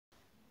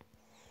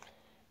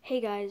Hey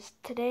guys,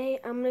 today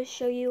I'm going to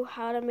show you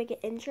how to make an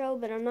intro,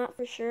 but I'm not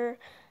for sure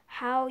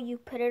how you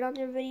put it on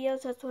your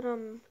videos. That's what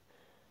I'm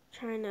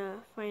trying to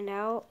find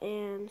out.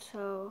 And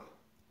so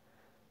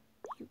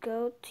you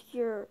go to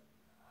your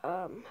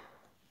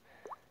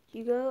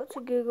you go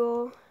to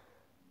Google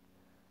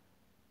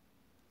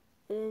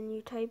and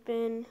you type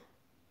in,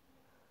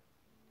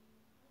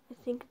 I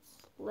think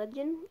it's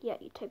Legend. Yeah,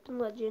 you typed in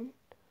Legend.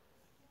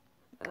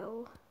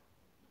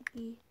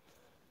 L-E.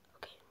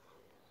 Okay.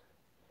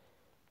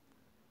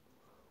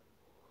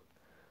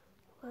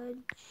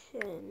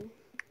 Legend.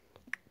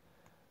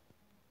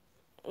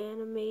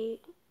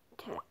 Animate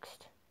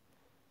text.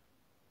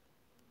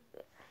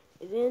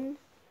 And then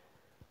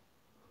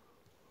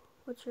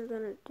what you're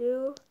gonna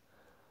do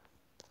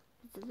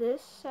is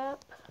this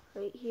app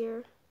right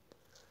here,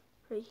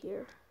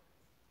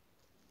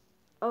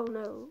 oh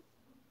no,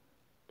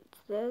 it's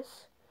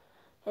this.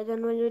 And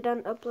then when you're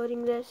done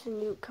uploading this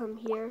and you come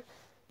here,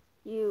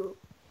 you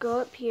go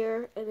up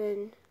here, and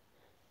then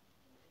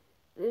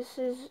this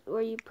is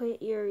where you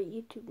put your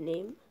YouTube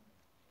name.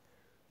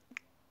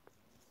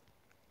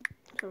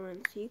 Come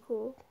on, see,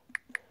 cool.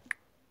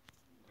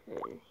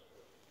 And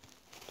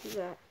do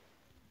that.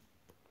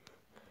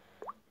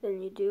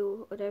 Then you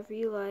do whatever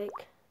you like.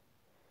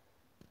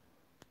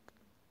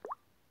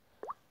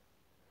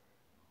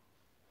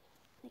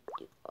 Like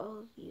do all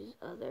of these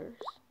others.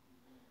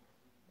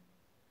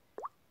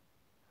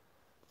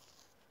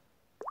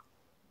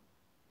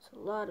 It's a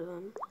lot of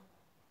them.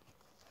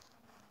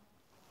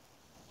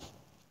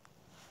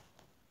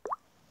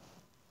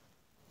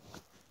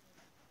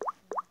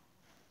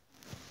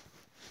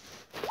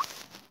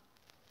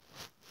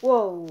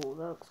 Whoa,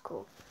 that looks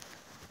cool.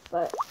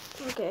 But,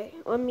 okay,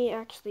 let me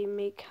actually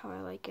make how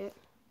I like it.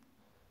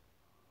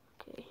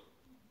 Okay. Is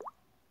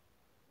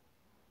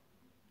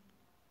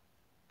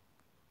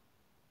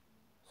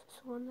this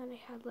the one that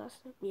I had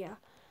last time? Yeah,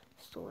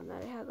 it's the one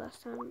that I had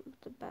last time with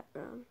the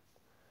background.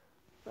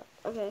 But,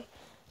 okay,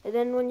 and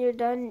then when you're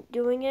done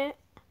doing it,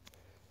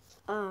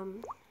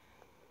 when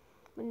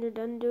you're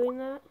done doing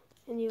that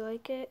and you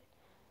like it,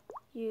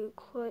 you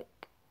click,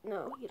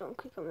 no, you don't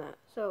click on that.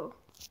 So,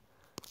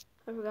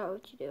 I forgot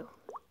what you do.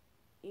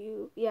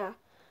 You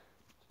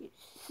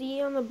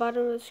see on the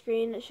bottom of the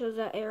screen, it shows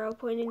that arrow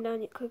pointing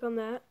down. You click on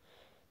that,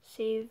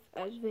 save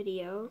as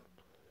video.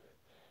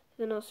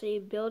 Then it'll say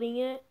building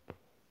it.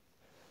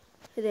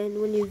 And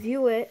then when you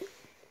view it,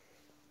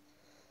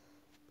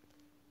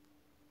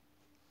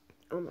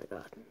 oh my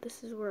god,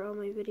 this is where all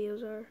my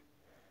videos are.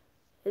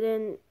 And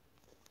then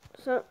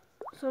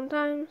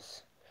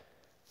sometimes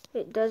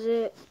it does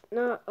it,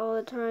 not all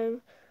the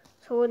time.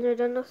 So when you're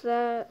done with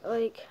that,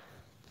 like,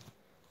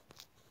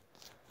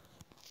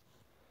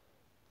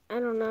 I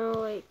don't know,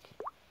 like,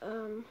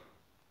 when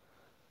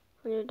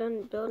you're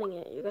done building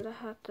it, you're gonna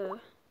have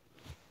to,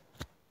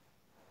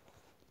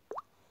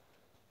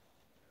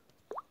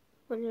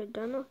 when you're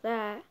done with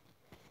that,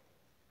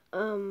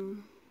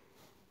 you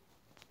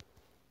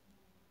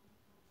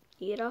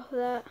get off of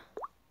that,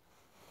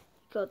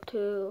 go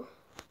to,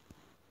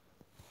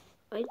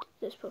 I did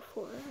this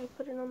before, I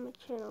put it on my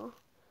channel,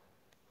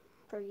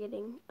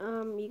 forgetting,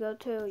 you go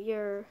to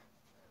your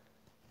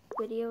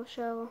video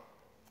show,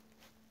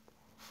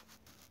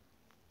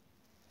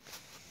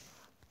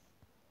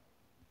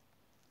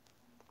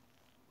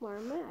 why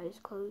are my eyes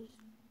closed?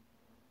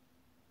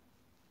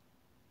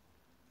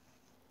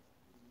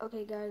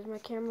 Okay guys, my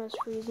camera's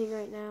freezing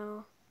right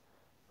now.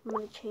 I'm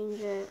gonna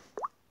change it.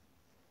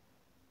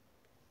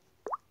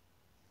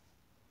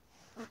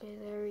 Okay,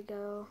 there we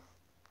go.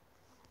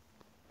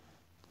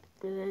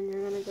 And then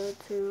you're gonna go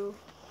to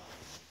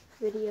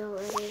video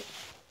edit.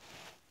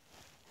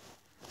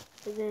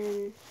 And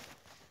then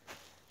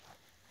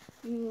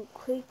you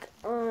click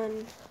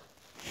on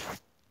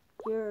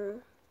your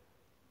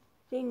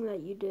thing that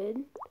you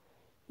did.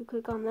 You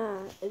click on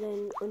that, and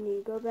then when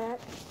you go back,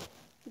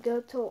 you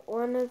go to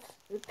one of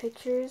the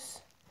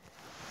pictures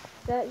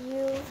that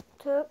you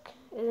took,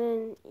 and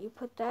then you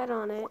put that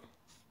on it.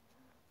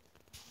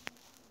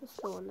 That's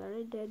the one that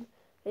I did.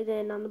 And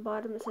then on the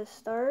bottom it says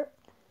start.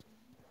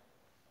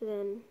 And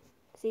then,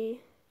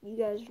 see, you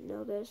guys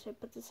know this. I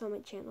put this on my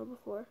channel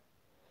before.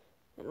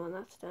 And when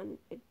that's done,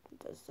 it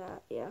does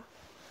that, yeah.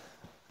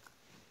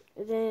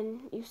 And then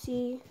you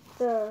see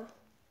the,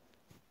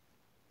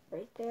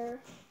 right there,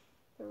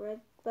 the red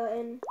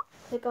button.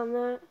 Click on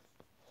that.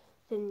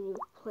 Then you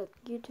click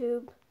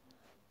YouTube.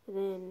 And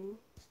then,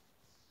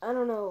 I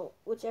don't know,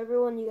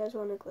 whichever one you guys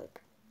want to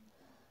click.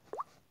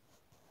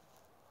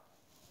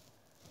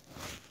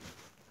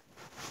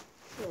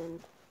 And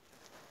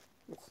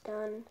it's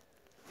done.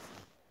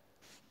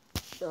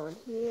 Go in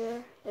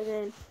here, and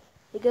then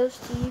it goes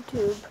to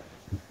YouTube.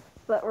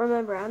 But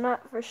remember, I'm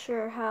not for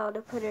sure how to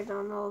put it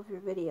on all of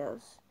your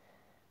videos.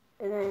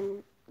 And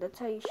then that's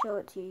how you show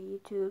it to your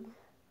YouTube.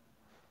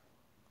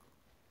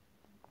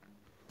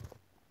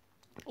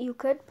 You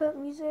could put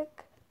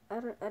music. I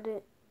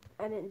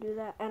didn't do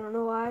that. I don't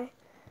know why.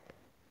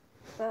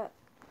 But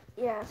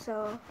yeah,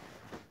 so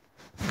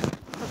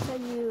that's how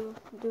you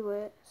do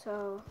it.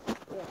 So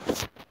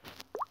yeah.